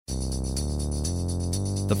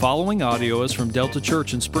The following audio is from Delta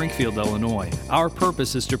Church in Springfield, Illinois. Our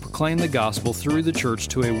purpose is to proclaim the gospel through the church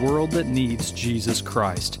to a world that needs Jesus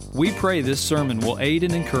Christ. We pray this sermon will aid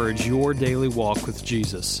and encourage your daily walk with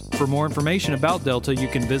Jesus. For more information about Delta, you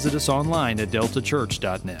can visit us online at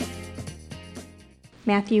deltachurch.net.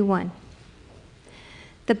 Matthew 1.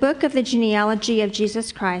 The book of the genealogy of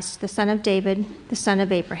Jesus Christ, the son of David, the son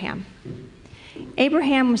of Abraham.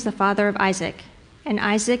 Abraham was the father of Isaac, and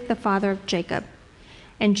Isaac the father of Jacob,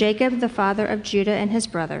 and Jacob the father of Judah and his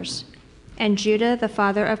brothers, and Judah the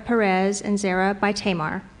father of Perez and Zerah by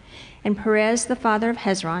Tamar, and Perez the father of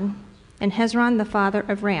Hezron, and Hezron the father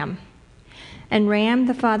of Ram, and Ram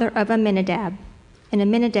the father of Amminadab, and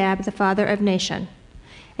Amminadab the father of Nahshon,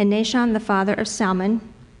 and Nahshon the father of Salmon,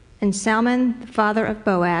 and Salmon the father of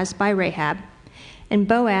Boaz by Rahab, and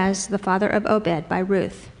Boaz the father of Obed by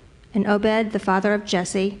Ruth, and Obed the father of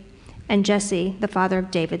Jesse, and Jesse the father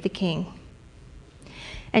of David the king.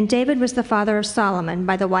 And David was the father of Solomon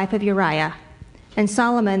by the wife of Uriah, and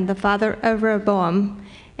Solomon the father of Rehoboam,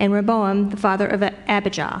 and Rehoboam the father of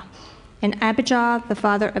Abijah, and Abijah the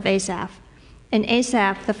father of Asaph, and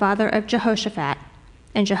Asaph the father of Jehoshaphat,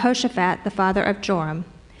 and Jehoshaphat the father of Joram,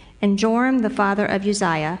 and Joram the father of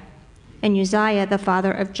Uzziah, and Uzziah the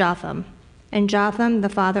father of Jotham, and Jotham the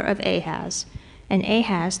father of Ahaz, and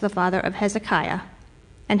Ahaz the father of Hezekiah,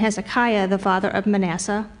 and Hezekiah the father of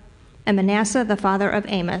Manasseh, and Manasseh the father of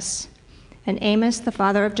Amos, and Amos the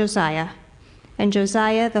father of Josiah, and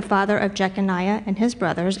Josiah the father of Jeconiah and his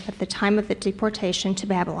brothers at the time of the deportation to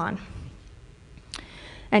Babylon.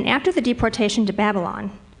 And after the deportation to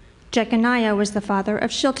Babylon, Jeconiah was the father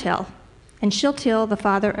of Shealtiel, and Shealtiel the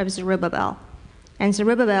father of Zerubbabel, and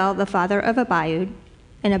Zerubbabel the father of Abiud,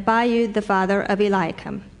 and Abiud the father of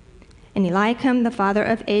Eliakim, and Eliakim the father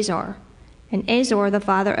of Azor, and Azor the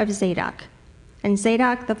father of Zadok, and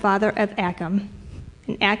Zadok the father of Achim,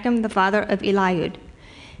 and Achim the father of Eliud,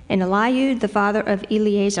 and Eliud the father of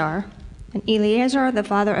Eleazar, and Eleazar the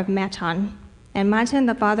father of Mattan, and Mattan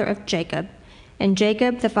the father of Jacob, and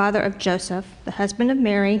Jacob the father of Joseph, the husband of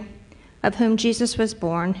Mary, of whom Jesus was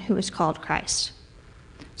born, who is called Christ.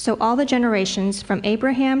 So all the generations from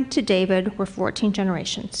Abraham to David were 14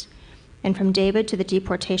 generations, and from David to the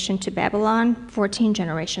deportation to Babylon, 14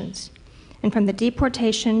 generations, and from the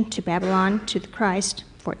deportation to Babylon to the Christ,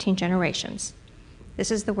 14 generations. This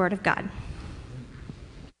is the word of God.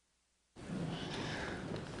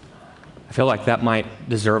 I feel like that might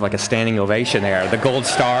deserve like a standing ovation there. The gold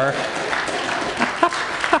star.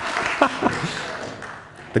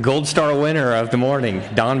 The gold star winner of the morning,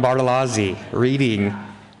 Don Bartolozzi, reading.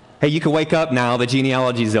 Hey, you can wake up now. The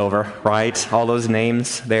genealogy's over, right? All those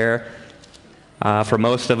names there. For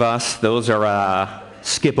most of us, those are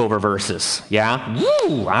skip over verses. Yeah?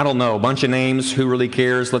 Woo! I don't know. A bunch of names. Who really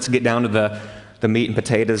cares? Let's get down to the meat and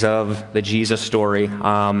potatoes of the Jesus story.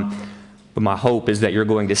 But my hope is that you're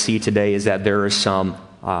going to see today is that there is some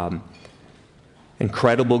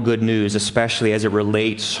incredible good news, especially as it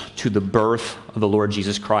relates to the birth of the Lord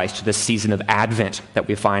Jesus Christ, to the season of Advent that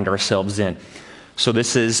we find ourselves in. So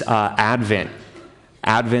this is Advent.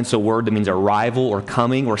 Advent's a word that means arrival or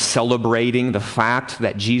coming or celebrating the fact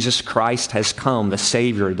that Jesus Christ has come, the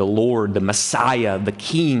Savior, the Lord, the Messiah, the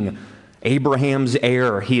King, Abraham's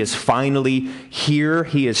heir. He is finally here.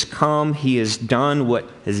 He has come. He has done what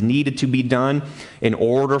is needed to be done in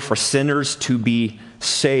order for sinners to be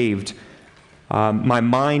saved. My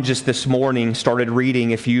mind just this morning started reading,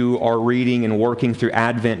 if you are reading and working through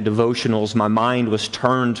Advent devotionals, my mind was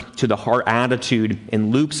turned to the heart attitude in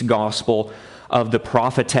Luke's gospel of the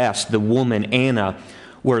prophetess, the woman Anna,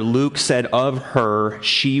 where Luke said of her,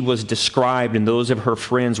 she was described, and those of her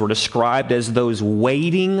friends were described as those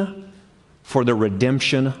waiting for the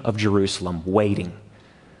redemption of Jerusalem. Waiting.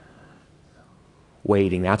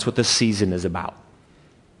 Waiting. That's what this season is about.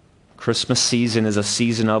 Christmas season is a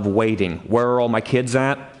season of waiting. Where are all my kids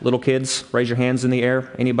at? Little kids, raise your hands in the air.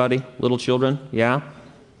 Anybody? Little children? Yeah?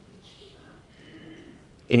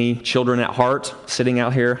 Any children at heart sitting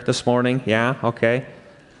out here this morning? Yeah? Okay.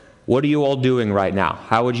 What are you all doing right now?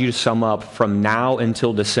 How would you sum up from now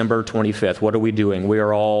until December 25th? What are we doing? We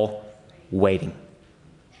are all waiting.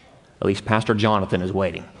 At least Pastor Jonathan is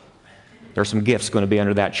waiting. There's some gifts going to be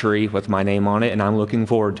under that tree with my name on it, and I'm looking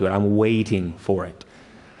forward to it. I'm waiting for it.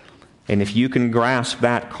 And if you can grasp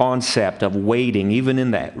that concept of waiting, even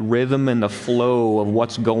in that rhythm and the flow of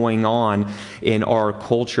what's going on in our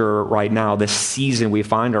culture right now, this season we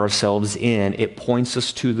find ourselves in, it points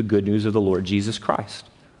us to the good news of the Lord Jesus Christ.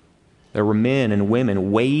 There were men and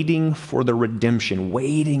women waiting for the redemption,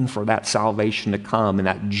 waiting for that salvation to come, and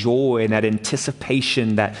that joy and that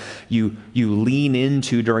anticipation that you lean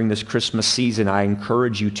into during this Christmas season. I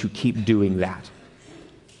encourage you to keep doing that.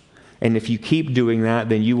 And if you keep doing that,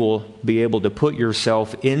 then you will be able to put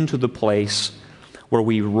yourself into the place where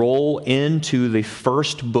we roll into the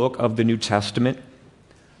first book of the New Testament,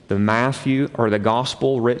 the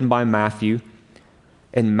gospel written by Matthew,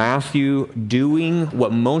 and Matthew doing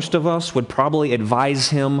what most of us would probably advise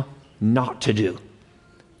him not to do.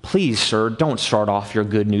 Please, sir, don't start off your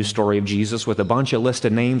good news story of Jesus with a bunch of list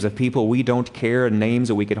of names of people we don't care and names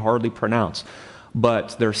that we could hardly pronounce.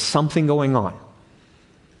 But there's something going on.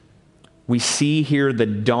 We see here the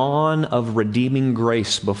dawn of redeeming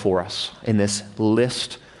grace before us in this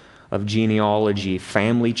list of genealogy,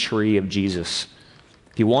 family tree of Jesus.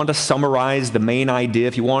 If you want to summarize the main idea,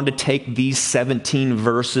 if you wanted to take these 17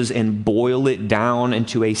 verses and boil it down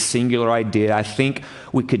into a singular idea, I think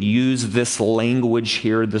we could use this language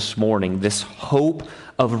here this morning, this hope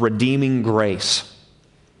of redeeming grace.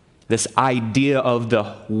 This idea of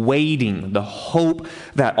the waiting, the hope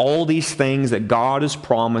that all these things that God has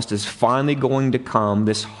promised is finally going to come,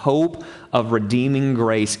 this hope of redeeming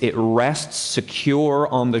grace, it rests secure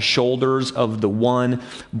on the shoulders of the one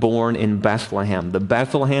born in Bethlehem. The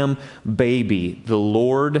Bethlehem baby, the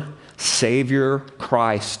Lord, Savior,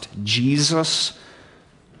 Christ, Jesus.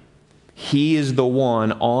 He is the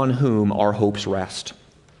one on whom our hopes rest.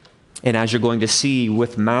 And as you're going to see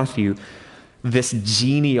with Matthew, this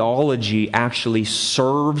genealogy actually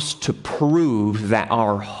serves to prove that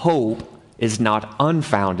our hope is not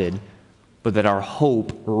unfounded, but that our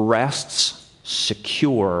hope rests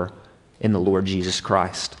secure in the Lord Jesus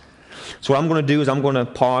Christ. So what I'm going to do is I'm going to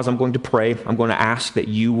pause, I'm going to pray, I'm going to ask that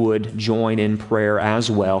you would join in prayer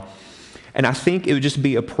as well. And I think it would just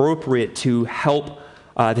be appropriate to help,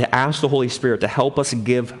 to ask the Holy Spirit to help us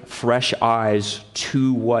give fresh eyes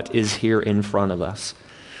to what is here in front of us.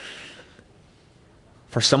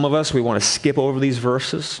 For some of us, we want to skip over these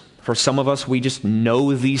verses. For some of us, we just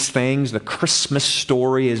know these things. The Christmas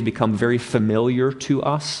story has become very familiar to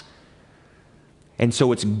us. And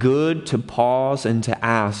so it's good to pause and to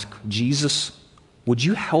ask, Jesus, would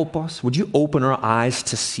you help us? Would you open our eyes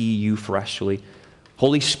to see you freshly?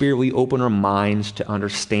 Holy Spirit, will you open our minds to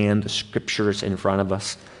understand the scriptures in front of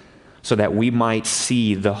us so that we might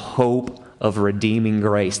see the hope of redeeming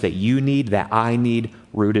grace that you need, that I need,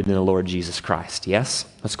 rooted in the Lord Jesus Christ. Yes?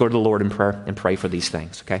 Let's go to the Lord in prayer and pray for these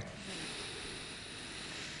things, okay?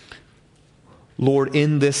 Lord,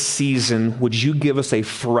 in this season, would you give us a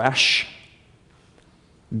fresh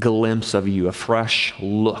glimpse of you, a fresh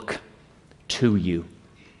look to you?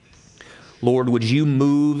 Lord, would you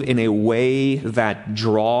move in a way that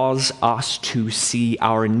draws us to see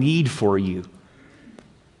our need for you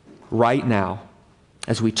right now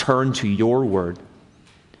as we turn to your word?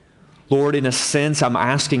 Lord, in a sense, I'm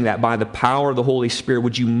asking that by the power of the Holy Spirit,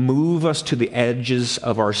 would you move us to the edges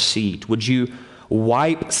of our seat? Would you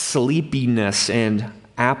wipe sleepiness and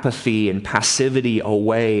apathy and passivity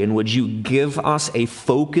away? And would you give us a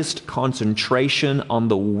focused concentration on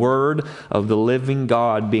the word of the living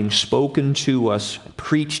God being spoken to us,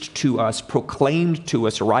 preached to us, proclaimed to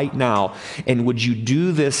us right now? And would you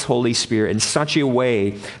do this, Holy Spirit, in such a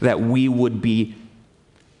way that we would be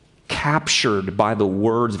captured by the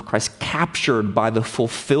words of Christ, captured by the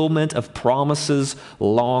fulfillment of promises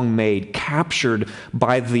long made, captured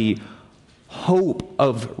by the hope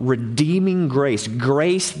of redeeming grace,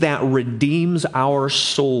 grace that redeems our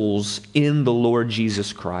souls in the Lord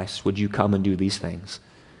Jesus Christ. Would you come and do these things?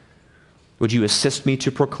 Would you assist me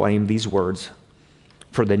to proclaim these words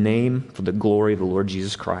for the name, for the glory of the Lord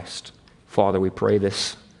Jesus Christ? Father, we pray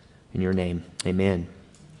this in your name. Amen.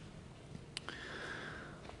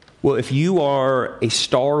 Well, if you are a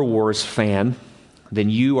Star Wars fan,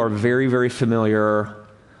 then you are very, very familiar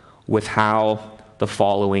with how the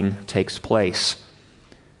following takes place.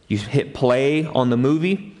 You hit play on the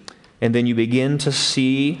movie, and then you begin to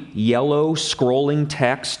see yellow scrolling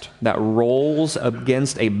text that rolls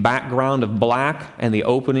against a background of black, and the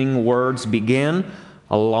opening words begin,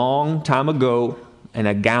 "A long time ago in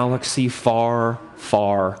a galaxy far,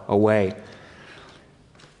 far away."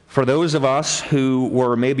 For those of us who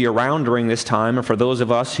were maybe around during this time, or for those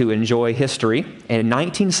of us who enjoy history, in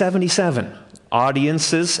 1977,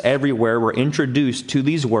 audiences everywhere were introduced to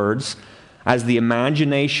these words as the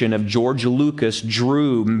imagination of George Lucas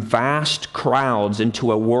drew vast crowds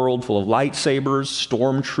into a world full of lightsabers,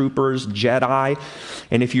 stormtroopers, Jedi.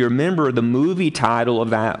 And if you remember, the movie title of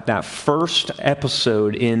that first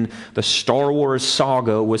episode in the Star Wars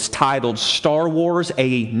saga was titled Star Wars: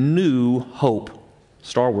 A New Hope.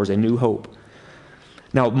 Star Wars, A New Hope.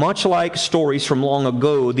 Now, much like stories from long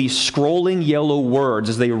ago, these scrolling yellow words,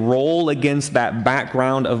 as they roll against that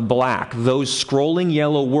background of black, those scrolling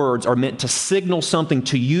yellow words are meant to signal something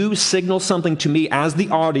to you, signal something to me as the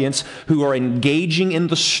audience who are engaging in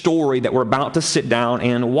the story that we're about to sit down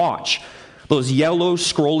and watch. Those yellow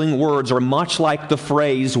scrolling words are much like the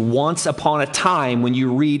phrase, once upon a time, when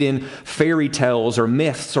you read in fairy tales or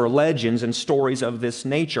myths or legends and stories of this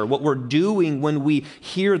nature. What we're doing when we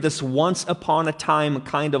hear this once upon a time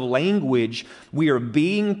kind of language, we are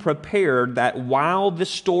being prepared that while this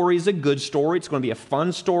story is a good story, it's going to be a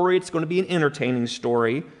fun story, it's going to be an entertaining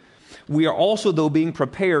story, we are also, though, being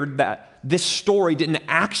prepared that this story didn't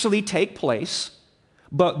actually take place,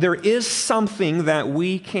 but there is something that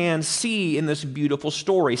we can see in this beautiful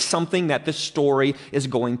story, something that this story is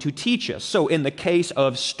going to teach us. So in the case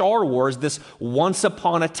of Star Wars, this once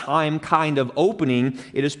upon a time kind of opening,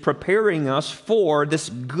 it is preparing us for this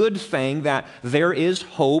good thing that there is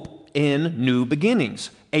hope in new beginnings.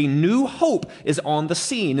 A new hope is on the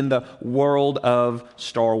scene in the world of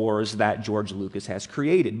Star Wars that George Lucas has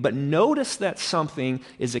created. But notice that something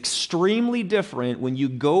is extremely different when you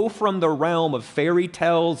go from the realm of fairy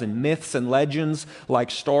tales and myths and legends like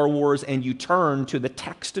Star Wars and you turn to the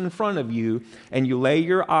text in front of you and you lay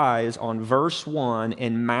your eyes on verse 1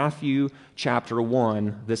 in Matthew chapter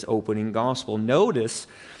 1, this opening gospel. Notice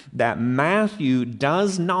that Matthew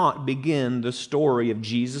does not begin the story of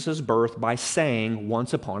Jesus' birth by saying,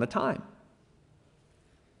 once upon a time.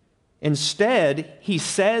 Instead, he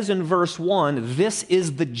says in verse 1, this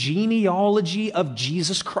is the genealogy of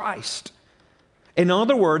Jesus Christ. In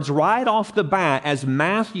other words, right off the bat, as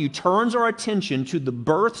Matthew turns our attention to the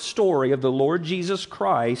birth story of the Lord Jesus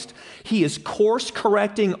Christ, he is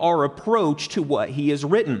course-correcting our approach to what he has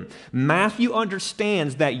written. Matthew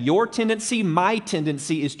understands that your tendency, my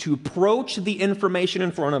tendency, is to approach the information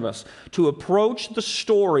in front of us, to approach the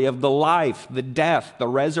story of the life, the death, the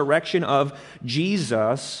resurrection of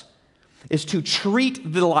Jesus, is to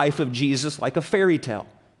treat the life of Jesus like a fairy tale.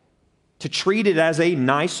 To treat it as a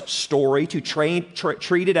nice story, to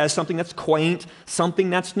treat it as something that's quaint,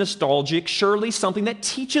 something that's nostalgic, surely something that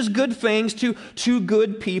teaches good things to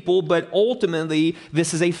good people, but ultimately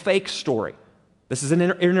this is a fake story. This is an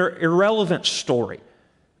irrelevant story.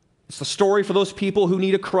 It's the story for those people who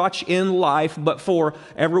need a crutch in life, but for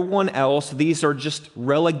everyone else, these are just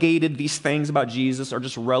relegated, these things about Jesus are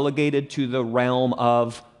just relegated to the realm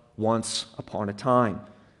of once upon a time.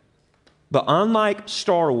 But unlike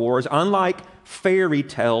Star Wars, unlike fairy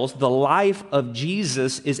tales, the life of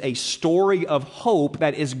Jesus is a story of hope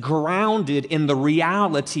that is grounded in the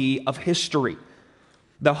reality of history.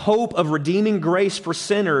 The hope of redeeming grace for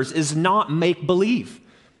sinners is not make-believe.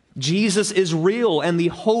 Jesus is real, and the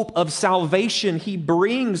hope of salvation he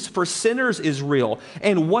brings for sinners is real.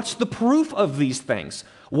 And what's the proof of these things?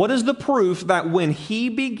 What is the proof that when he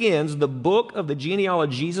begins the book of the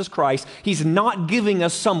genealogy of Jesus Christ, he's not giving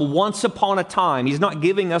us some once upon a time, he's not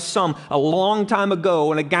giving us some a long time ago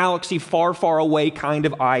in a galaxy far, far away kind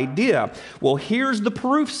of idea. Well, here's the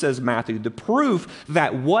proof, says Matthew. The proof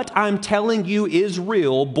that what I'm telling you is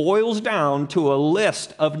real boils down to a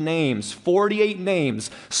list of names, 48 names,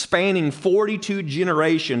 spanning 42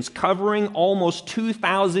 generations, covering almost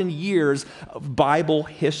 2,000 years of Bible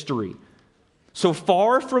history. So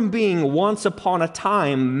far from being once upon a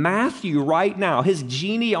time, Matthew right now, his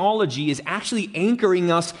genealogy is actually anchoring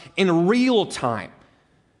us in real time.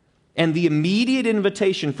 And the immediate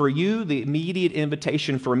invitation for you, the immediate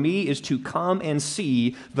invitation for me is to come and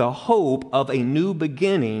see the hope of a new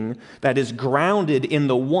beginning that is grounded in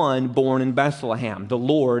the one born in Bethlehem, the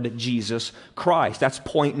Lord Jesus Christ. That's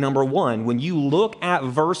point number one. When you look at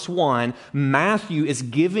verse 1, Matthew is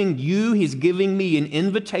giving you, he's giving me an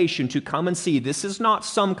invitation to come and see. This is not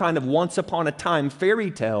some kind of once upon a time fairy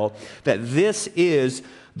tale, that this is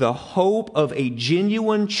the hope of a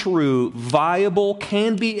genuine, true, viable,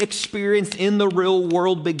 can be experienced in the real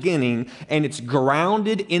world beginning, and it's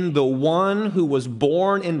grounded in the one who was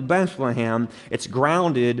born in Bethlehem. It's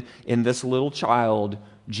grounded in this little child,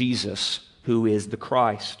 Jesus, who is the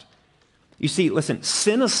Christ. You see, listen,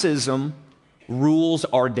 cynicism rules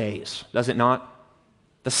our days, does it not?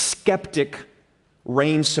 The skeptic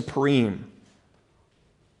reigns supreme.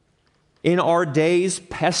 In our days,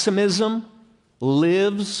 pessimism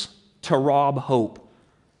lives to rob hope.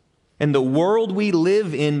 And the world we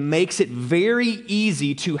live in makes it very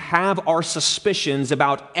easy to have our suspicions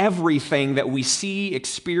about everything that we see,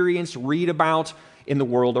 experience, read about in the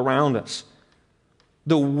world around us.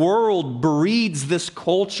 The world breeds this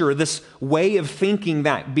culture, this way of thinking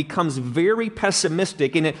that becomes very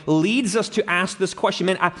pessimistic, and it leads us to ask this question.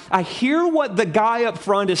 Man, I hear what the guy up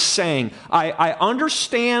front is saying. I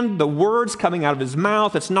understand the words coming out of his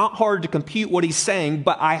mouth. It's not hard to compute what he's saying,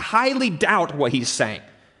 but I highly doubt what he's saying.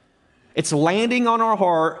 It's landing on our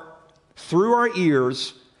heart through our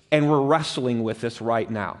ears, and we're wrestling with this right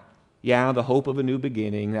now. Yeah, the hope of a new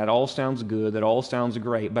beginning, that all sounds good, that all sounds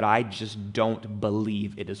great, but I just don't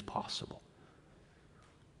believe it is possible.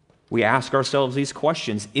 We ask ourselves these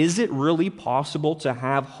questions. Is it really possible to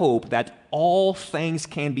have hope that all things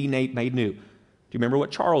can be made new? Do you remember what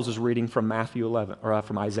Charles is reading from Matthew 11, or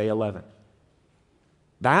from Isaiah 11?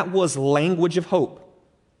 That was language of hope,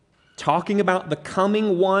 talking about the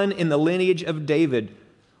coming one in the lineage of David,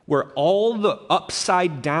 where all the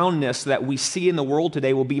upside downness that we see in the world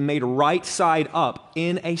today will be made right side up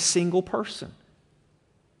in a single person.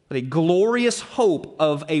 The glorious hope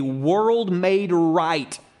of a world made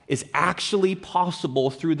right is actually possible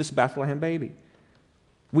through this Bethlehem baby.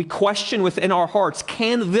 We question within our hearts,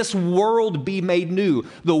 can this world be made new?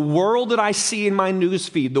 The world that I see in my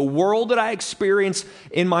newsfeed, the world that I experience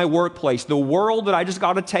in my workplace, the world that I just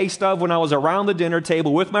got a taste of when I was around the dinner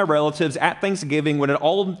table with my relatives at Thanksgiving when it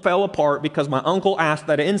all fell apart because my uncle asked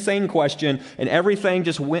that insane question and everything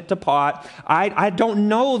just went to pot. I don't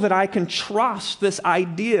know that I can trust this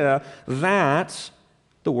idea that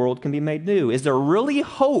the world can be made new. Is there really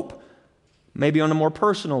hope, maybe on a more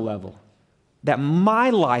personal level, that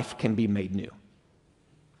my life can be made new?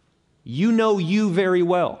 You know you very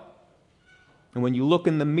well. And when you look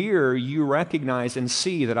in the mirror, you recognize and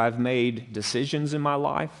see that I've made decisions in my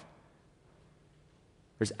life.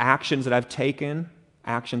 There's actions that I've taken,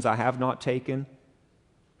 actions I have not taken,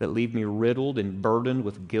 that leave me riddled and burdened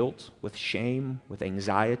with guilt, with shame, with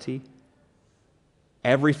anxiety.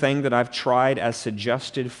 Everything that I've tried as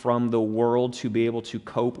suggested from the world to be able to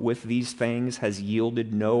cope with these things has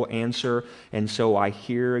yielded no answer. And so I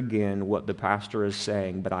hear again what the pastor is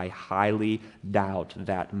saying, but I highly doubt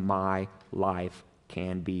that my life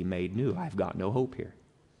can be made new. I've got no hope here.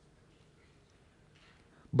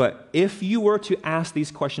 But if you were to ask these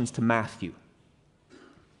questions to Matthew,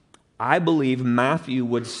 I believe Matthew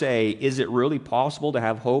would say, is it really possible to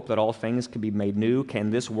have hope that all things can be made new? Can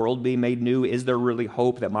this world be made new? Is there really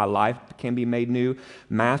hope that my life can be made new?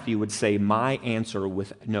 Matthew would say, my answer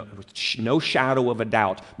with no shadow of a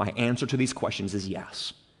doubt, my answer to these questions is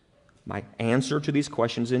yes. My answer to these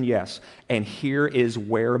questions is yes. And here is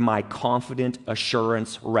where my confident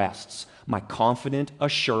assurance rests. My confident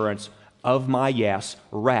assurance of my yes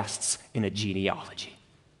rests in a genealogy.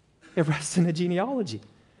 It rests in a genealogy.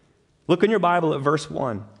 Look in your Bible at verse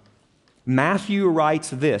 1. Matthew writes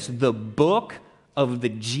this, the book of the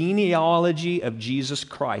genealogy of Jesus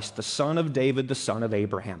Christ, the son of David, the son of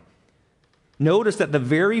Abraham. Notice that the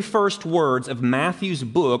very first words of Matthew's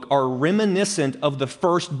book are reminiscent of the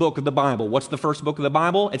first book of the Bible. What's the first book of the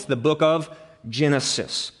Bible? It's the book of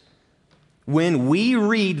Genesis. When we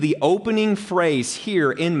read the opening phrase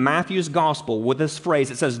here in Matthew's gospel with this phrase,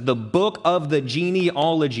 it says the book of the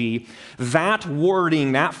genealogy, that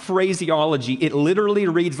wording, that phraseology, it literally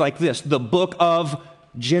reads like this, the book of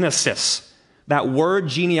Genesis. That word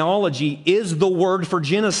genealogy is the word for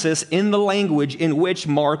Genesis in the language in which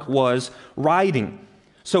Mark was writing.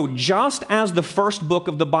 So just as the first book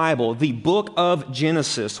of the Bible, the book of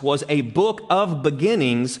Genesis, was a book of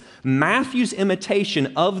beginnings, Matthew's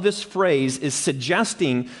imitation of this phrase is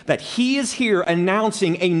suggesting that he is here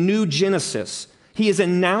announcing a new Genesis. He is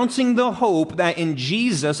announcing the hope that in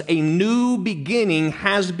Jesus a new beginning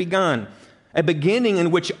has begun. A beginning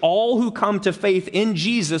in which all who come to faith in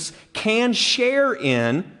Jesus can share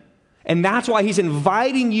in. And that's why he's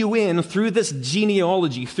inviting you in through this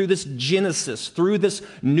genealogy, through this Genesis, through this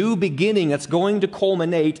new beginning that's going to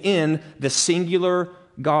culminate in the singular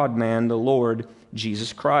God-man, the Lord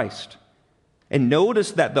Jesus Christ. And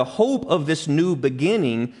notice that the hope of this new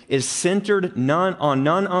beginning is centered on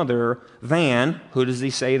none other than, who does he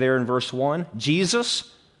say there in verse 1?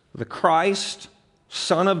 Jesus, the Christ,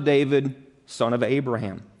 son of David, son of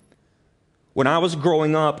Abraham. When I was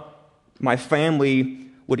growing up, my family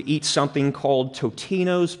would eat something called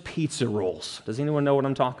Totino's Pizza Rolls. Does anyone know what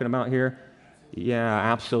I'm talking about here? Yeah,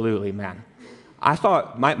 absolutely, man. I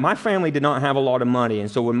thought, my family did not have a lot of money, and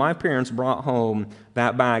so when my parents brought home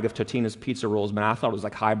that bag of Totino's Pizza Rolls, man, I thought it was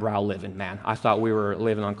like highbrow living, man. I thought we were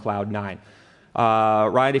living on cloud nine.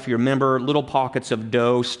 Right, if you remember, little pockets of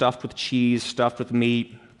dough stuffed with cheese, stuffed with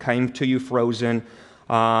meat, came to you frozen.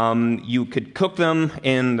 You could cook them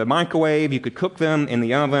in the microwave, you could cook them in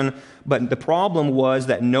the oven, but the problem was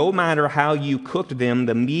that no matter how you cooked them,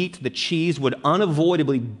 the meat, the cheese would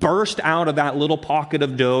unavoidably burst out of that little pocket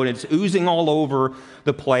of dough, and it's oozing all over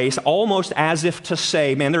the place, almost as if to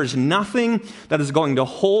say, man, there's nothing that is going to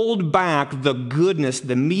hold back the goodness,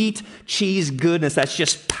 the meat, cheese goodness that's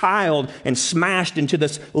just piled and smashed into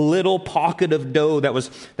this little pocket of dough that was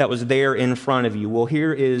there in front of you. Well,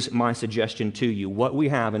 here is my suggestion to you. What we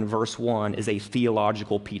have in verse 1 is a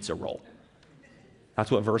theological pizza roll. That's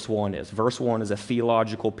what verse 1 is. Verse 1 is a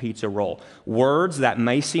theological pizza roll. Words that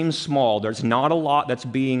may seem small, there's not a lot that's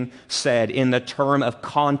being said in the term of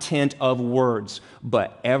content of words,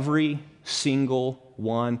 but every single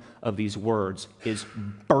one of these words is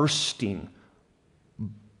bursting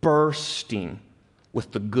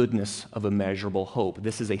with the goodness of immeasurable hope.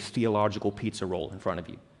 This is a theological pizza roll in front of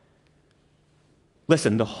you.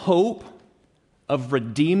 Listen, the hope of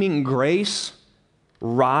redeeming grace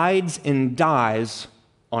rides and dies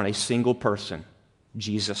on a single person,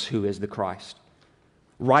 Jesus, who is the Christ.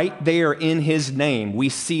 Right there in his name, we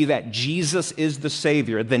see that Jesus is the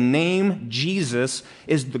Savior. The name Jesus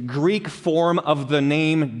is the Greek form of the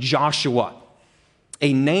name Joshua,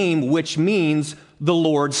 a name which means the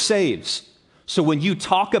Lord saves. So when you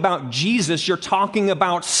talk about Jesus, you're talking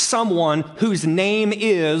about someone whose name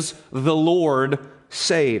is the Lord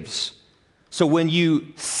saves. So when you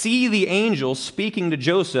see the angel speaking to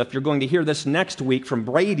Joseph, you're going to hear this next week from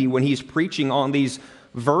Brady when he's preaching on these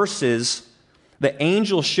verses. The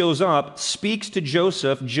angel shows up, speaks to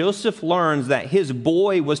Joseph. Joseph learns that his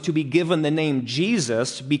boy was to be given the name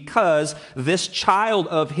Jesus because this child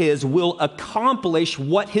of his will accomplish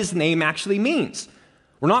what his name actually means.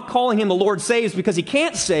 We're not calling him the Lord saves because he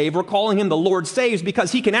can't save. We're calling him the Lord saves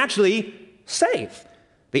because he can actually save.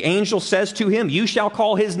 The angel says to him, you shall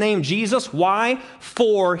call his name Jesus. Why?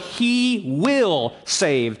 For he will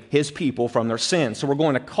save his people from their sins. So we're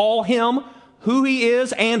going to call him who he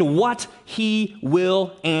is and what he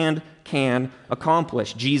will and can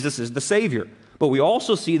accomplish. Jesus is the Savior. But we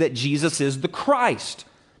also see that Jesus is the Christ.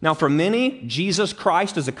 Now for many, Jesus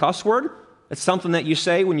Christ is a cuss word. It's something that you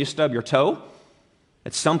say when you stub your toe.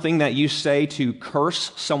 It's something that you say to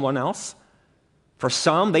curse someone else. For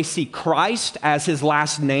some, they see Christ as his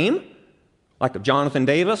last name, like of Jonathan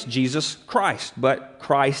Davis, Jesus Christ. But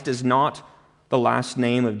Christ is not the last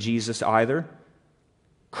name of Jesus either.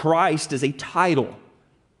 Christ is a title.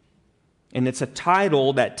 And it's a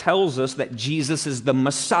title that tells us that Jesus is the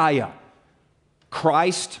Messiah.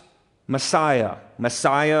 Christ, Messiah.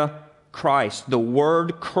 Messiah, Christ. The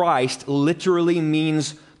word Christ literally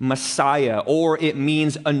means Messiah, or it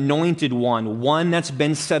means anointed one that's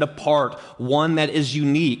been set apart, one that is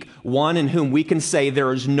unique, one in whom we can say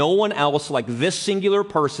there is no one else like this singular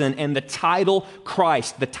person, and the title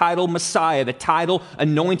Christ, the title Messiah, the title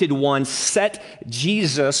anointed one set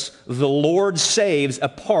Jesus, the Lord saves,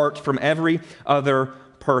 apart from every other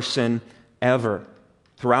person ever.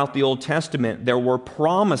 Throughout the Old Testament, there were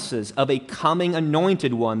promises of a coming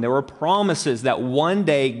anointed one. There were promises that one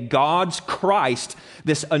day God's Christ,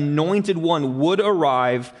 this anointed one, would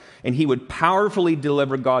arrive and he would powerfully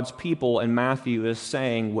deliver God's people. And Matthew is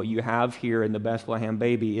saying what you have here in the Bethlehem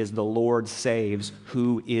baby is the Lord saves.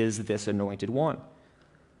 Who is this anointed one?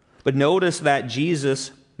 But notice that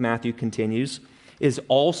Jesus, Matthew continues, is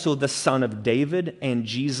also the son of David, and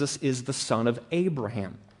Jesus is the son of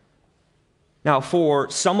Abraham. Now, for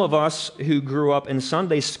some of us who grew up in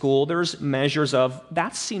Sunday school, there's measures of,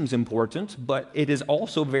 that seems important, but it is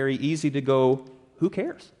also very easy to go, who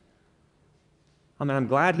cares? I mean, I'm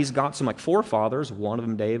glad he's got some forefathers, one of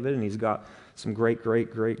them David, and he's got some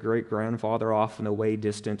great-great-great-great-grandfather off in the way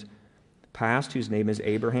distant past whose name is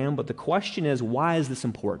Abraham. But the question is, why is this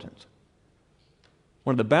important?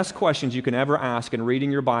 One of the best questions you can ever ask in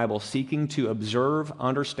reading your Bible, seeking to observe,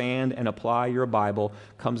 understand, and apply your Bible,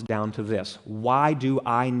 comes down to this. Why do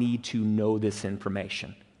I need to know this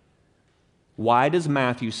information? Why does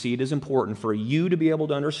Matthew see it as important for you to be able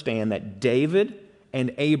to understand that David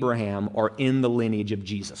and Abraham are in the lineage of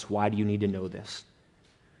Jesus? Why do you need to know this?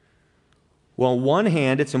 Well, on one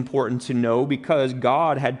hand, it's important to know because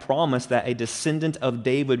God had promised that a descendant of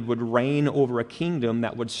David would reign over a kingdom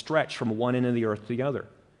that would stretch from one end of the earth to the other.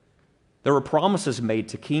 There were promises made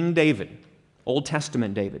to King David, Old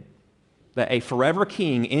Testament David, that a forever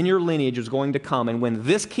king in your lineage was going to come. And when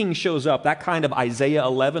this king shows up, that kind of Isaiah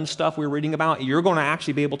 11 stuff we're reading about, you're going to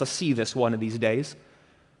actually be able to see this one of these days.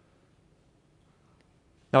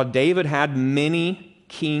 Now, David had many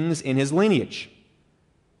kings in his lineage,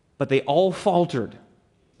 but they all faltered.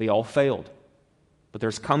 They all failed. But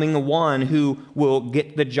there's coming one who will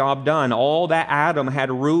get the job done. All that Adam had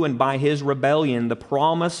ruined by his rebellion, the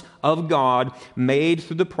promise of God made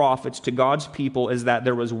through the prophets to God's people is that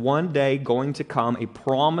there was one day going to come a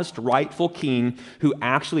promised rightful king who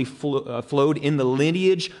actually flowed in the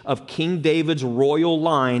lineage of King David's royal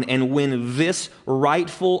line. And when this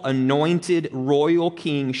rightful anointed royal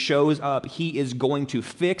king shows up, he is going to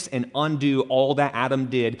fix and undo all that Adam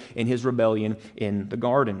did in his rebellion in the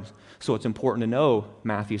garden. So it's important to know,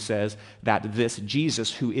 Matthew says, that this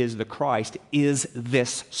Jesus, who is the Christ, is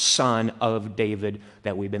this Son of David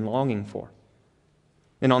that we've been longing for.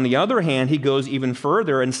 And on the other hand, he goes even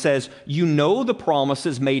further and says, you know the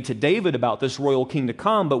promises made to David about this royal king to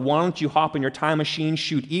come, but why don't you hop in your time machine,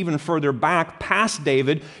 shoot even further back past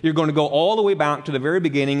David? You're going to go all the way back to the very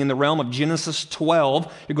beginning in the realm of Genesis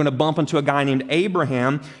 12. You're going to bump into a guy named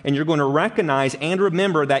Abraham, and you're going to recognize and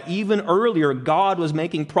remember that even earlier, God was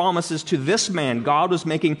making promises to this man. God was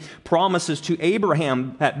making promises to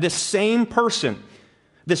Abraham that this same person,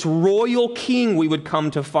 this royal king, we would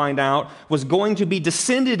come to find out, was going to be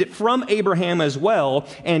descended from Abraham as well.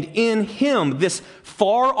 And in him, this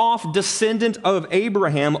far-off descendant of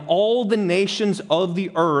Abraham, all the nations of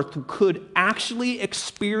the earth could actually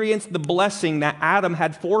experience the blessing that Adam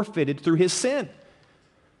had forfeited through his sin.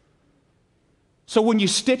 So when you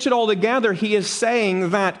stitch it all together, he is saying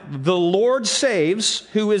that the Lord saves,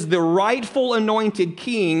 who is the rightful anointed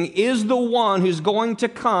king, is the one who's going to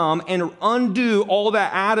come and undo all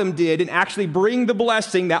that Adam did and actually bring the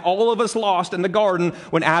blessing that all of us lost in the garden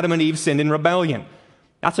when Adam and Eve sinned in rebellion.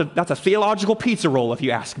 That's a theological pizza roll, if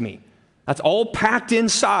you ask me. That's all packed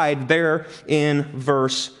inside there in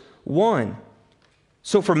verse 1.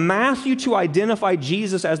 So for Matthew to identify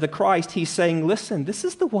Jesus as the Christ, he's saying, listen, this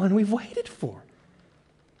is the one we've waited for.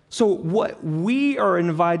 So what we are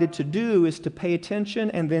invited to do is to pay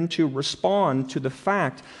attention and then to respond to the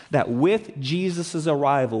fact that with Jesus'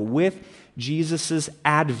 arrival, with Jesus'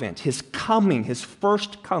 advent, his coming, his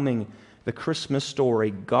first coming, the Christmas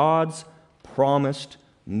story, God's promised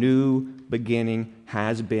new beginning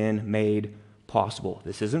has been made possible.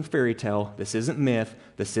 This isn't fairy tale. This isn't myth.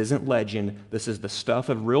 This isn't legend. This is the stuff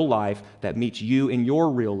of real life that meets you in your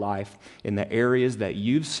real life, in the areas that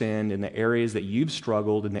you've sinned, in the areas that you've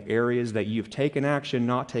struggled, in the areas that you've taken action,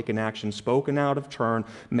 not taken action, spoken out of turn,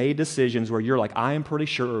 made decisions where you're like, I am pretty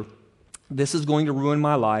sure this is going to ruin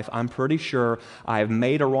my life. I'm pretty sure I have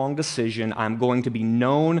made a wrong decision. I'm going to be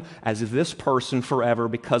known as this person forever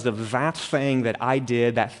because of that thing that I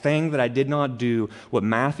did, that thing that I did not do. What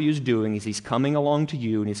Matthew's doing is he's coming along to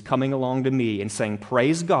you and he's coming along to me and saying,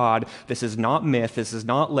 praise God, this is not myth, this is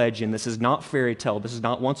not legend, this is not fairy tale, this is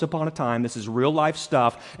not once upon a time, this is real life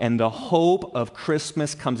stuff. And the hope of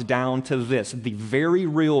Christmas comes down to this, the very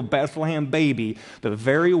real Bethlehem baby, the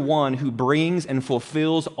very one who brings and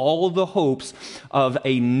fulfills all the hopes of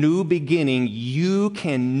a new beginning. You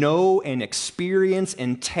can know and experience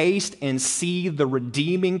and taste and see the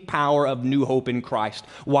redeeming power of new hope in Christ.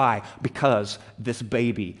 Why? Because this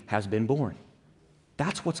baby has been born.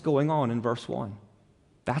 That's what's going on in verse 1.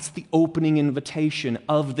 That's the opening invitation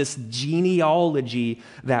of this genealogy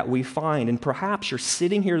that we find. And perhaps you're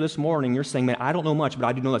sitting here this morning, you're saying, man, I don't know much, but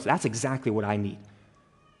I do know this. That's exactly what I need.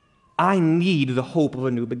 I need the hope of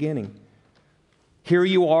a new beginning. Here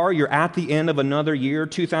you are, you're at the end of another year.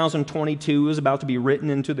 2022 is about to be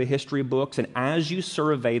written into the history books, and as you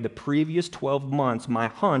survey the previous 12 months, my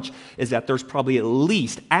hunch is that there's probably at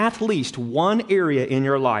least one area in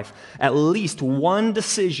your life, at least one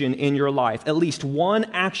decision in your life, at least one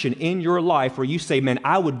action in your life where you say, man,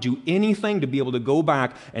 I would do anything to be able to go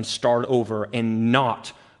back and start over and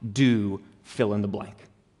not do fill in the blank.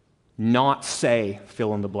 Not say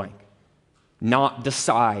fill in the blank. Not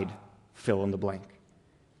decide fill in the blank.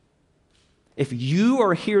 If you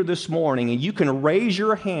are here this morning and you can raise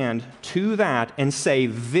your hand to that and say,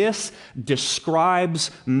 this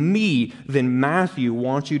describes me, then Matthew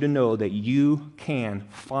wants you to know that you can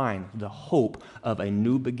find the hope of a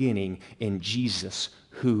new beginning in Jesus,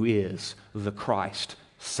 who is the Christ,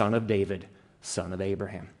 Son of David, Son of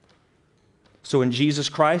Abraham. So in Jesus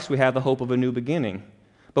Christ, we have the hope of a new beginning.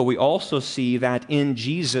 But we also see that in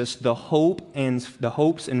Jesus, the hopes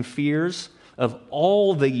and fears of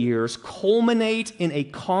all the years culminate in a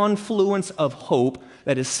confluence of hope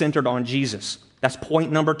that is centered on Jesus. That's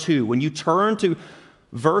point number 2. When you turn to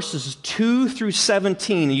verses 2 through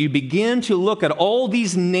 17, and you begin to look at all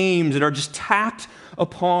these names that are just tacked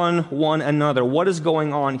upon one another. What is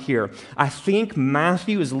going on here? I think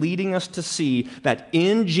Matthew is leading us to see that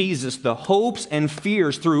in Jesus, the hopes and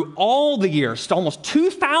fears through all the years, almost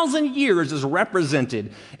 2,000 years, is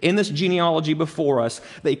represented in this genealogy before us.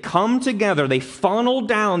 They come together, they funnel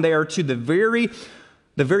down there to the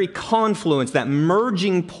very confluence, that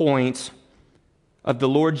merging point of the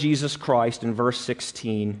Lord Jesus Christ in verse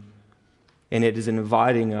 16. And it is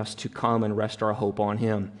inviting us to come and rest our hope on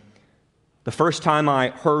Him. The first time I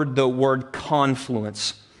heard the word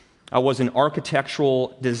confluence, I was an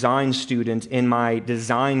architectural design student in my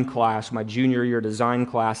design class, my junior year design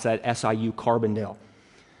class at SIU Carbondale.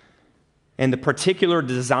 And the particular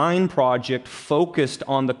design project focused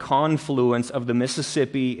on the confluence of the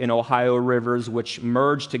Mississippi and Ohio rivers, which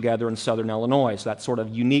merge together in southern Illinois. So that's sort of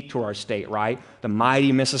unique to our state, right? The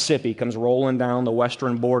mighty Mississippi comes rolling down the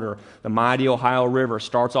western border. The mighty Ohio River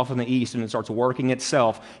starts off in the east and it starts working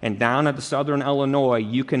itself. And down at the southern Illinois,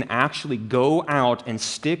 you can actually go out and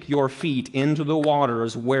stick your feet into the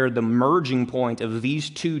waters where the merging point of these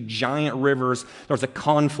two giant rivers, there's a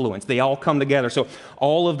confluence. They all come together. So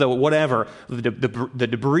all of the whatever, the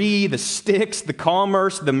debris, the sticks, the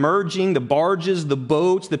commerce, the merging, the barges, the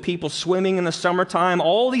boats, the people swimming in the summertime,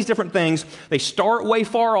 all these different things, they start way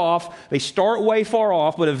far off,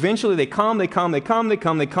 but eventually they come,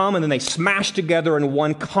 and then they smash together in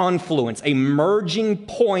one confluence, a merging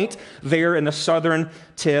point there in the southern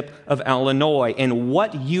tip of Illinois. And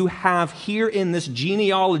what you have here in this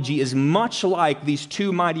genealogy is much like these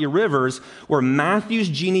two mighty rivers, where Matthew's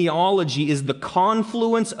genealogy is the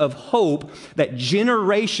confluence of hope that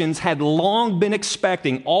generations had long been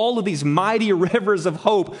expecting. All of these mighty rivers of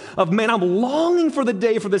hope of, man, I'm longing for the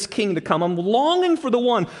day for this king to come. I'm longing for the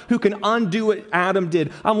one who can undo what Adam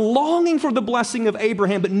did. I'm longing for the blessing of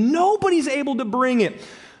Abraham, but nobody's able to bring it.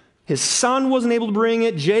 His son wasn't able to bring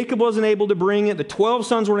it. Jacob wasn't able to bring it. The 12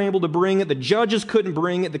 sons weren't able to bring it. The judges couldn't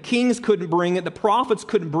bring it. The kings couldn't bring it. The prophets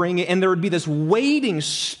couldn't bring it. And there would be this waiting,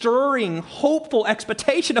 stirring, hopeful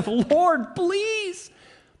expectation of, Lord, please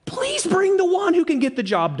bring the one who can get the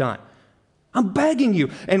job done. I'm begging you.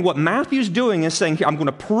 And what Matthew's doing is saying, I'm going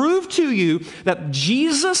to prove to you that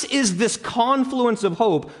Jesus is this confluence of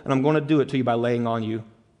hope, and I'm going to do it to you by laying on you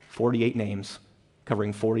 48 names,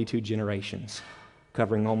 covering 42 generations,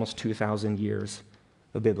 covering almost 2,000 years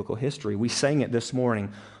of biblical history. We sang it this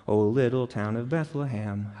morning. O little town of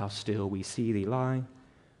Bethlehem, how still we see thee lie.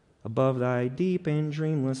 Above thy deep and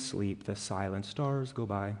dreamless sleep, the silent stars go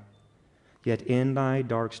by. Yet in thy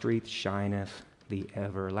dark streets shineth the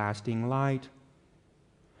everlasting light.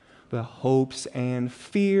 The hopes and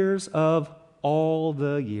fears of all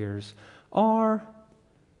the years are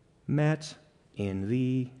met in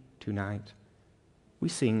thee tonight. We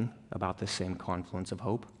sing about the same confluence of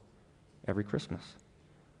hope every Christmas.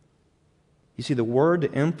 You see, the word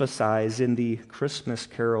to emphasize in the Christmas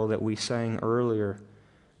carol that we sang earlier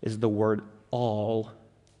is the word all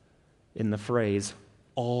in the phrase,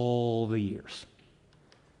 all the years.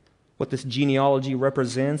 What this genealogy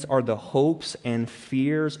represents are the hopes and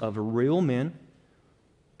fears of real men,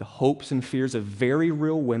 the hopes and fears of very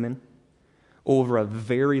real women over a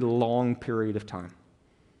very long period of time.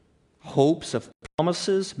 Hopes of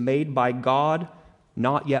promises made by God,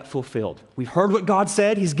 not yet fulfilled. We've heard what God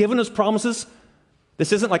said. He's given us promises.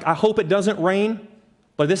 This isn't like, I hope it doesn't rain,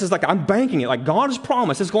 but this is like, I'm banking it. Like, God has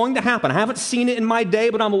promised it's going to happen. I haven't seen it in my day,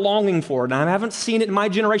 but I'm longing for it. And I haven't seen it in my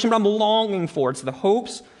generation, but I'm longing for it. It's the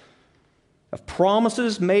hopes of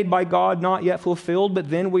promises made by God, not yet fulfilled. But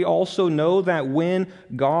then we also know that when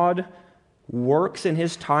God works in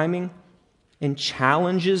His timing and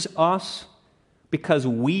challenges us, because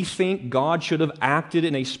we think God should have acted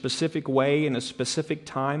in a specific way in a specific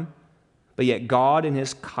time, but yet God in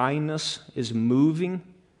His kindness is moving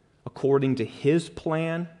according to His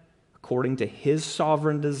plan, according to His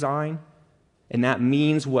sovereign design. And that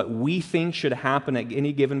means what we think should happen at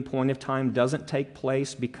any given point of time doesn't take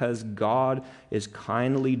place, because God is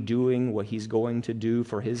kindly doing what He's going to do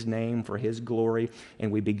for His name, for His glory. And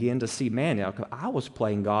we begin to see, man, if I was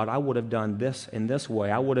playing God, I would have done this in this way.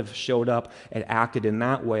 I would have showed up and acted in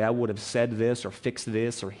that way. I would have said this or fixed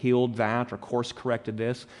this or healed that or course corrected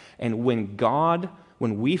this. And when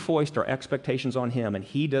we foist our expectations on Him and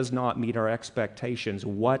He does not meet our expectations,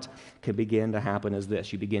 what can begin to happen is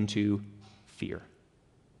this. You begin to fear.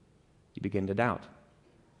 You begin to doubt.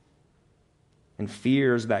 And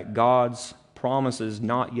fears that God's promises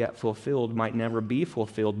not yet fulfilled might never be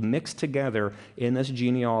fulfilled, mixed together in this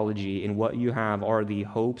genealogy. And what you have are the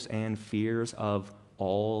hopes and fears of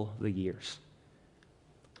all the years.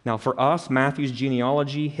 Now, for us, Matthew's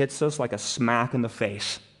genealogy hits us like a smack in the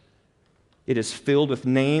face. It is filled with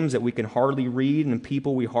names that we can hardly read and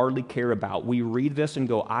people we hardly care about. We read this and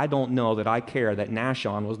go, I don't know that I care that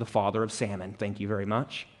Nahshon was the father of Salmon. Thank you very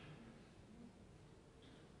much.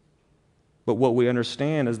 But what we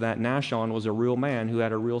understand is that Nahshon was a real man who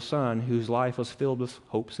had a real son whose life was filled with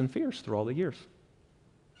hopes and fears through all the years.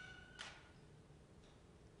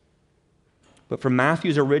 But for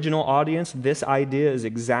Matthew's original audience, this idea is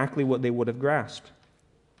exactly what they would have grasped.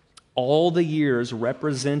 All the years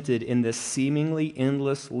represented in this seemingly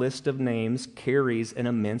endless list of names carries an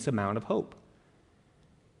immense amount of hope.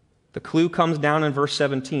 The clue comes down in verse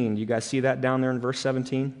 17. You guys see that down there in verse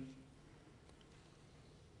 17?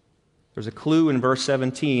 There's a clue in verse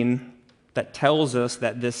 17 that tells us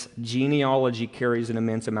that this genealogy carries an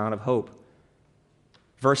immense amount of hope.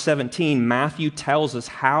 Verse 17, Matthew tells us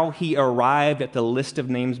how he arrived at the list of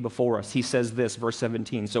names before us. He says this, verse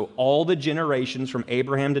 17, so all the generations from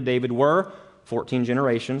Abraham to David were 14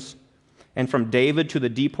 generations, and from David to the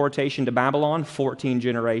deportation to Babylon, 14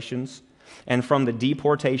 generations, and from the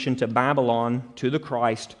deportation to Babylon to the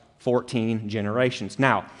Christ, 14 generations.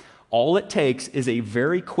 Now, all it takes is a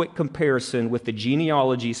very quick comparison with the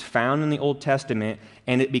genealogies found in the Old Testament,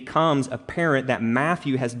 and it becomes apparent that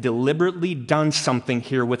Matthew has deliberately done something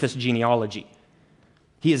here with this genealogy.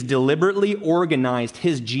 He has deliberately organized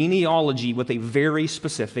his genealogy with a very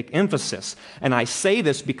specific emphasis. And I say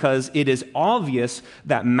this because it is obvious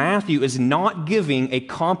that Matthew is not giving a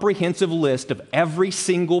comprehensive list of every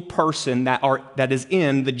single person that is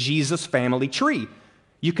in the Jesus family tree.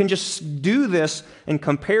 You can just do this and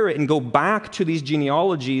compare it and go back to these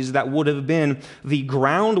genealogies that would have been the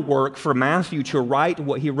groundwork for Matthew to write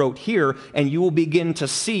what he wrote here, and you will begin to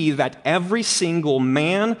see that every single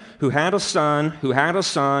man who had a son, who had a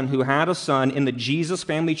son, who had a son in the Jesus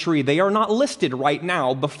family tree, they are not listed right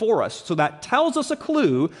now before us. So that tells us a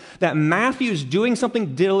clue that Matthew's doing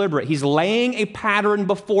something deliberate. He's laying a pattern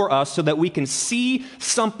before us so that we can see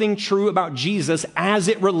something true about Jesus as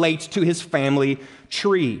it relates to his family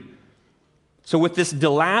tree. So with this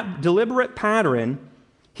deliberate pattern,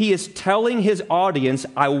 he is telling his audience,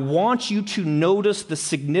 I want you to notice the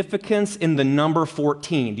significance in the number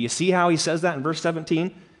 14. Do you see how he says that in verse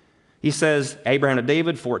 17? He says, Abraham to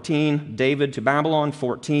David, 14. David to Babylon,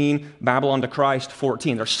 14. Babylon to Christ,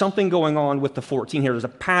 14. There's something going on with the 14 here. There's a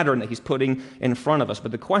pattern that he's putting in front of us. But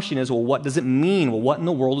the question is, well, what does it mean? Well, what in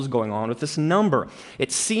the world is going on with this number?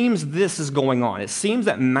 It seems this is going on. It seems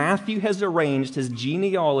that Matthew has arranged his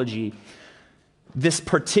genealogy this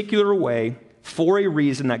particular way for a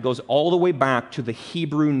reason that goes all the way back to the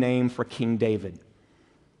Hebrew name for King David.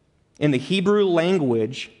 In the Hebrew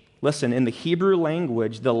language, listen, in the Hebrew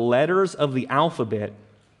language, the letters of the alphabet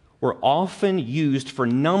were often used for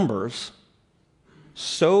numbers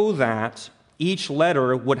so that each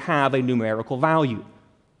letter would have a numerical value.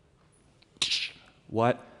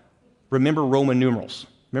 What? Remember Roman numerals.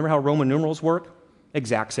 Remember how Roman numerals work?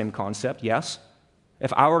 Exact same concept, yes.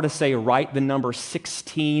 If I were to say write the number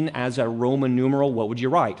 16 as a Roman numeral, what would you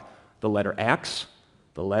write? The letter X,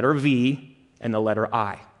 the letter V, and the letter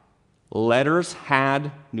I. Letters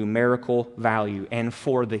had numerical value, and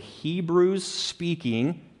for the Hebrews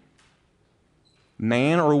speaking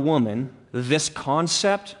man or woman, this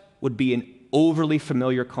concept would be an overly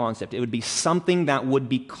familiar concept. It would be something that would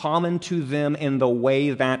be common to them in the way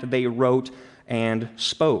that they wrote and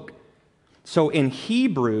spoke. So in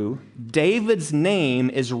Hebrew, David's name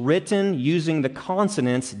is written using the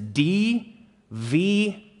consonants D,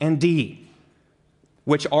 V, and D,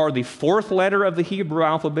 which are the fourth letter of the Hebrew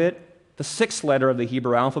alphabet, the sixth letter of the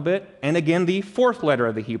Hebrew alphabet, and again the fourth letter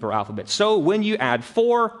of the Hebrew alphabet. So when you add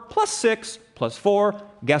 4 plus 6 plus 4,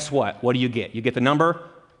 guess what? What do you get? You get the number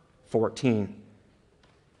 14.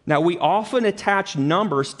 Now, we often attach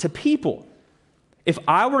numbers to people. If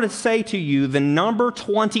I were to say to you the number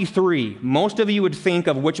 23, most of you would think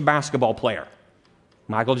of which basketball player?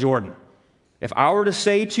 Michael Jordan. If I were to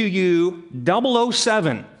say to you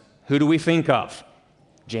 007, who do we think of?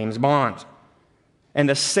 James Bond. And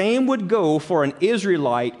the same would go for an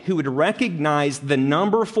Israelite who would recognize the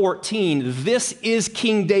number 14. This is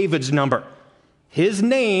King David's number. His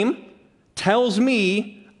name tells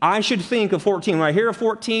me I should think of 14. When I hear of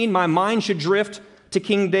 14, my mind should drift to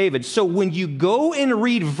King David. So when you go and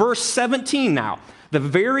read verse 17 now, the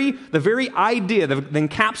very idea, the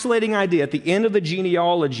encapsulating idea at the end of the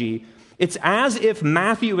genealogy, it's as if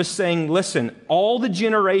Matthew is saying, listen, all the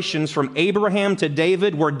generations from Abraham to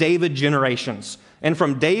David were David generations. And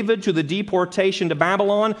from David to the deportation to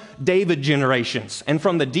Babylon, David generations. And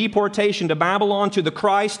from the deportation to Babylon to the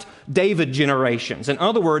Christ, David generations. In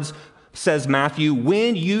other words, says Matthew,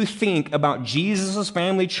 when you think about Jesus'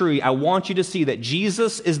 family tree, I want you to see that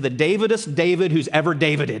Jesus is the Davidest David who's ever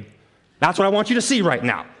Davided. That's what I want you to see right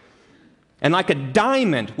now. And like a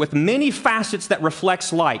diamond with many facets that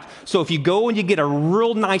reflects light. So if you go and you get a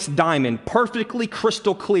real nice diamond, perfectly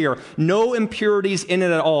crystal clear, no impurities in it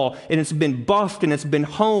at all, and it's been buffed and it's been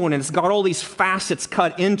honed and it's got all these facets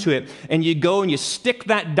cut into it, and you go and you stick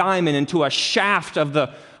that diamond into a shaft of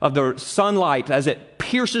the sunlight as it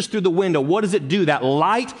pierces through the window, what does it do? That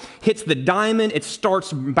light hits the diamond, it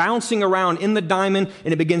starts bouncing around in the diamond,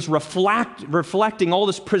 and it begins reflecting all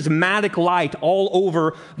this prismatic light all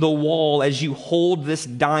over the wall as you hold this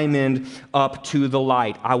diamond up to the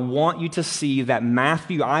light. I want you to see that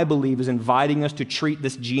Matthew, I believe, is inviting us to treat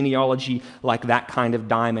this genealogy like that kind of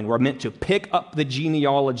diamond. We're meant to pick up the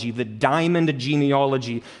genealogy, the diamond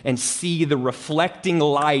genealogy, and see the reflecting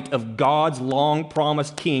light of God's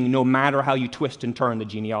long-promised king, no matter how you twist and turn the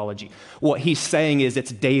genealogy. What he's saying is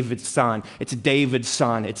it's David's son, it's David's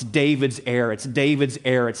son, it's David's heir, it's David's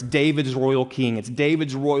heir, it's David's royal king, it's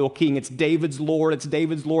David's royal king, it's David's Lord, it's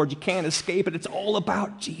David's Lord. You can't escape it. It's all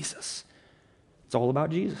about Jesus. It's all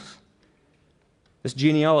about Jesus. This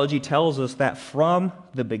genealogy tells us that from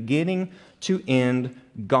the beginning to end,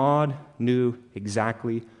 God knew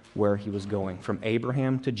exactly where he was going. From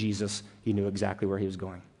Abraham to Jesus, he knew exactly where he was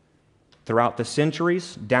going. Throughout the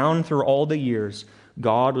centuries, down through all the years,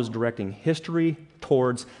 God was directing history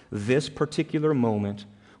towards this particular moment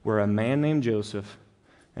where a man named Joseph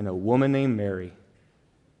and a woman named Mary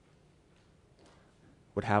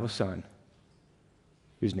would have a son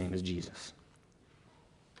whose name is Jesus.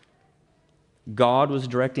 God was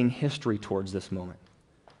directing history towards this moment.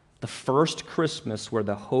 The first Christmas where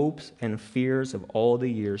the hopes and fears of all the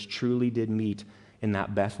years truly did meet in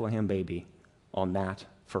that Bethlehem baby on that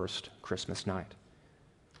first Christmas night.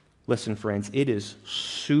 Listen, friends, it is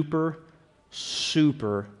super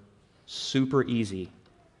easy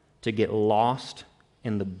to get lost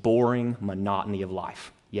in the boring monotony of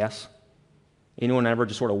life. Yes? Anyone ever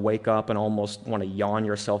just sort of wake up and almost want to yawn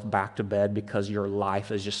yourself back to bed because your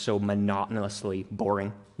life is just so monotonously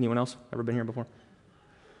boring? Anyone else ever been here before?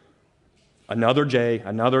 Another day,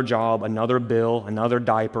 another job, another bill, another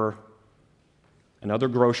diaper, another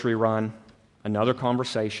grocery run, another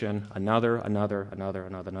conversation, another.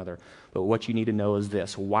 But what you need to know is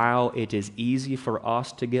this: while it is easy for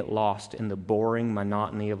us to get lost in the boring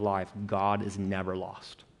monotony of life, God is never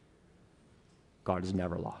lost. God is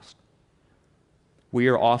never lost. We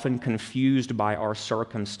are often confused by our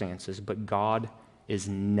circumstances, but God is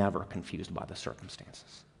never confused by the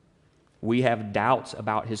circumstances. We have doubts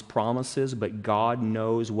about his promises, but God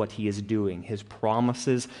knows what he is doing. His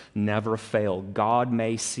promises never fail. God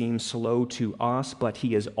may seem slow to us, but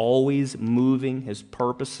he is always moving his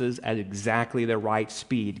purposes at exactly the right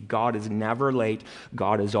speed. God is never late.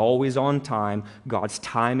 God is always on time. God's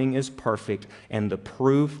timing is perfect. And the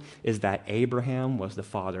proof is that Abraham was the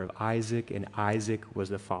father of Isaac, and Isaac was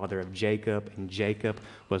the father of Jacob, and Jacob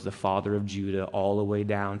was the father of Judah, all the way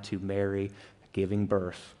down to Mary giving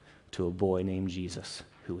birth to a boy named Jesus,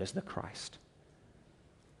 who is the Christ.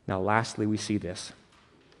 Now, lastly, we see this.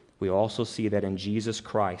 We also see that in Jesus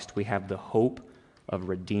Christ, we have the hope of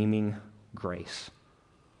redeeming grace.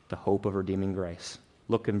 The hope of redeeming grace.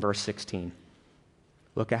 Look in verse 16.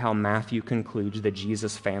 Look at how Matthew concludes the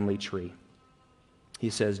Jesus family tree. He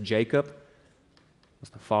says, Jacob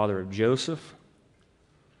was the father of Joseph.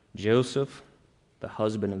 Joseph, the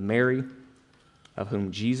husband of Mary, of whom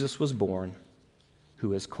Jesus was born,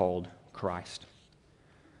 who is called Christ.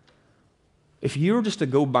 If you were just to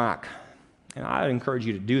go back, and I'd encourage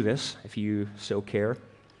you to do this if you so care,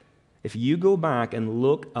 if you go back and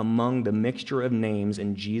look among the mixture of names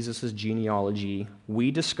in Jesus' genealogy, we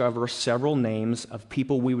discover several names of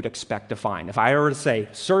people we would expect to find. If I were to say,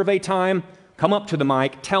 survey time, come up to the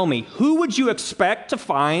mic, tell me, who would you expect to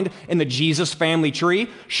find in the Jesus family tree?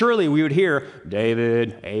 Surely we would hear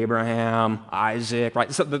David, Abraham, Isaac,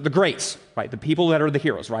 right? So the greats, right? The people that are the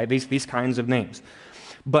heroes, right? These kinds of names.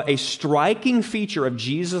 But a striking feature of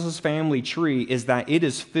Jesus' family tree is that it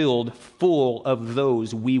is filled full of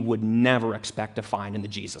those we would never expect to find in the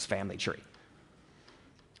Jesus family tree.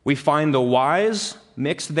 We find the wise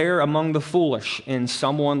mixed there among the foolish in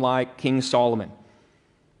someone like King Solomon.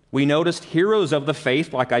 We noticed heroes of the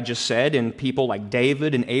faith, like I just said, in people like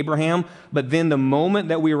David and Abraham. But then the moment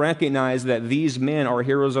that we recognize that these men are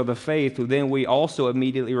heroes of the faith, then we also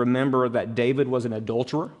immediately remember that David was an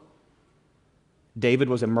adulterer. David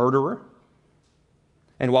was a murderer.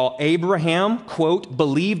 And while Abraham, quote,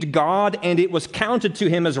 believed God and it was counted to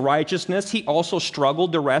him as righteousness, he also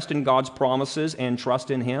struggled to rest in God's promises and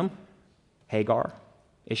trust in him. Hagar,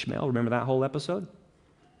 Ishmael, remember that whole episode?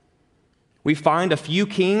 We find a few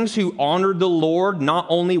kings who honored the Lord not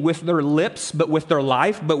only with their lips, but with their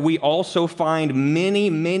life. But we also find many,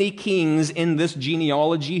 many kings in this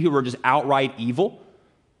genealogy who were just outright evil,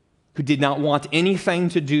 who did not want anything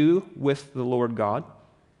to do with the Lord God.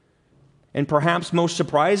 And perhaps most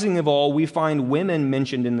surprising of all, we find women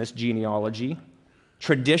mentioned in this genealogy.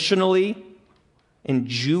 Traditionally, in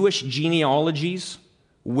Jewish genealogies,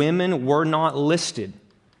 women were not listed.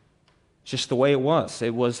 Just the way it was.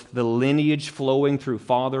 It was the lineage flowing through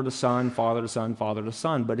father to son, father to son, father to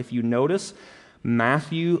son. But if you notice,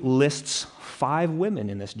 Matthew lists 5 women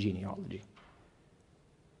in this genealogy.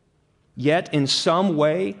 Yet, in some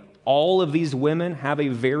way, all of these women have a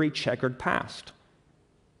very checkered past.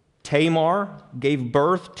 Tamar gave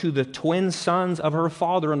birth to the twin sons of her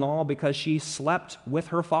father-in-law because she slept with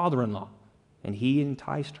her father-in-law, and he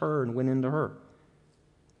enticed her and went into her.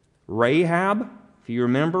 Rahab, if you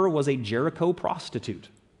remember, was a Jericho prostitute.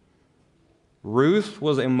 Ruth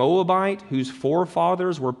was a Moabite whose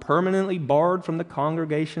forefathers were permanently barred from the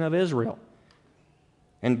congregation of Israel.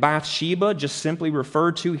 And Bathsheba, just simply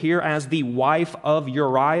referred to here as the wife of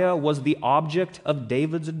Uriah, was the object of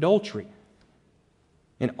David's adultery.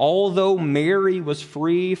 And although Mary was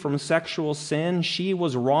free from sexual sin, she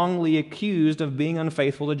was wrongly accused of being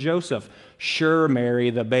unfaithful to Joseph. Sure,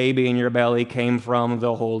 Mary, the baby in your belly came from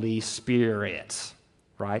the Holy Spirit,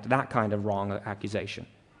 right? That kind of wrong accusation.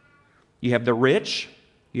 You have the rich,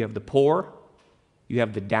 you have the poor, you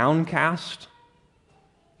have the downcast,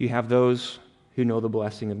 you have those who know the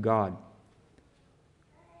blessing of God.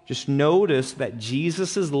 Just notice that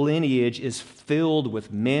Jesus' lineage is filled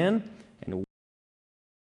with men